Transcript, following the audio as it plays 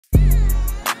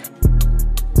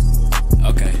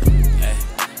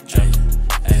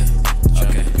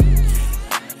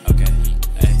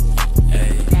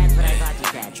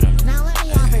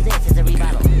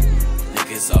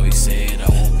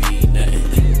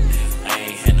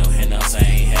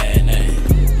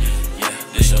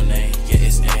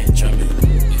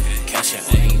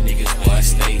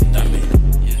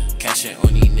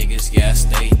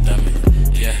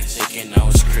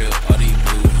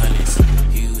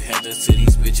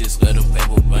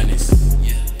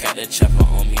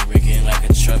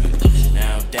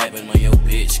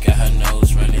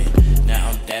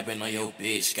your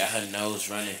bitch got her nose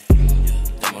running.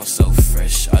 Them I'm so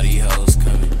fresh, all these hoes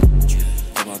coming.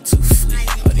 Them I'm too fleet,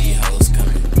 all these hoes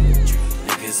coming.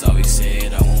 Niggas always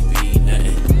said I won't be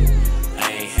nothing.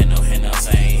 I ain't had no handouts,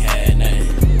 I ain't had nothing.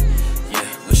 Yeah,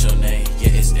 what's your name?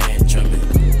 Yeah, it's Drummin.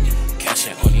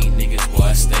 Cashing on these niggas, boy,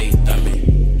 I stay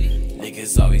thumbing.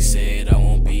 Niggas always said I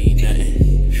won't be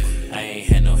nothing. I ain't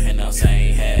had no handouts, I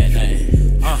ain't had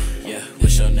nothing. Yeah,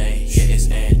 what's your name? Yeah, it's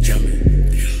Drummin.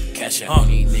 Cashing on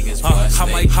these niggas, boy, I stay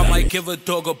I might give a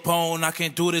dog a bone, I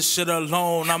can't do this shit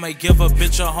alone. I might give a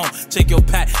bitch a home, take your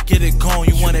pack, get it gone.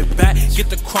 You want it back? Get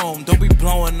the chrome, don't be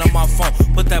blowing up my phone.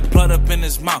 Put that blood up in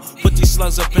his mouth, put these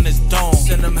slugs up in his dome.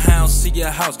 Send them hounds to your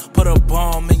house, put a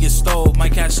bomb in your stove.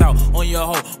 Might cash out on your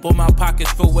hoe, but my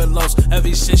pockets filled with lows.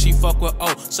 Ever since she fuck with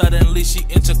O, suddenly she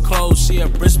into clothes. She a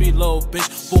brispy little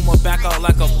bitch, boom her back out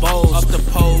like a bow. Up the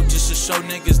pole, just to show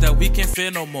niggas that we can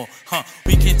fit no more.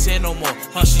 We can tear no more.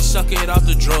 She suck it out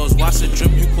the drawers. Watch the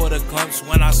drip, you caught a glimpse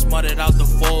when I smutted out the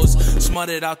fours.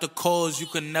 Smutted out the cores, you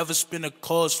could never spin a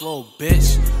course, little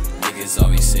bitch. Niggas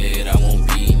always said I won't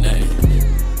be nothing.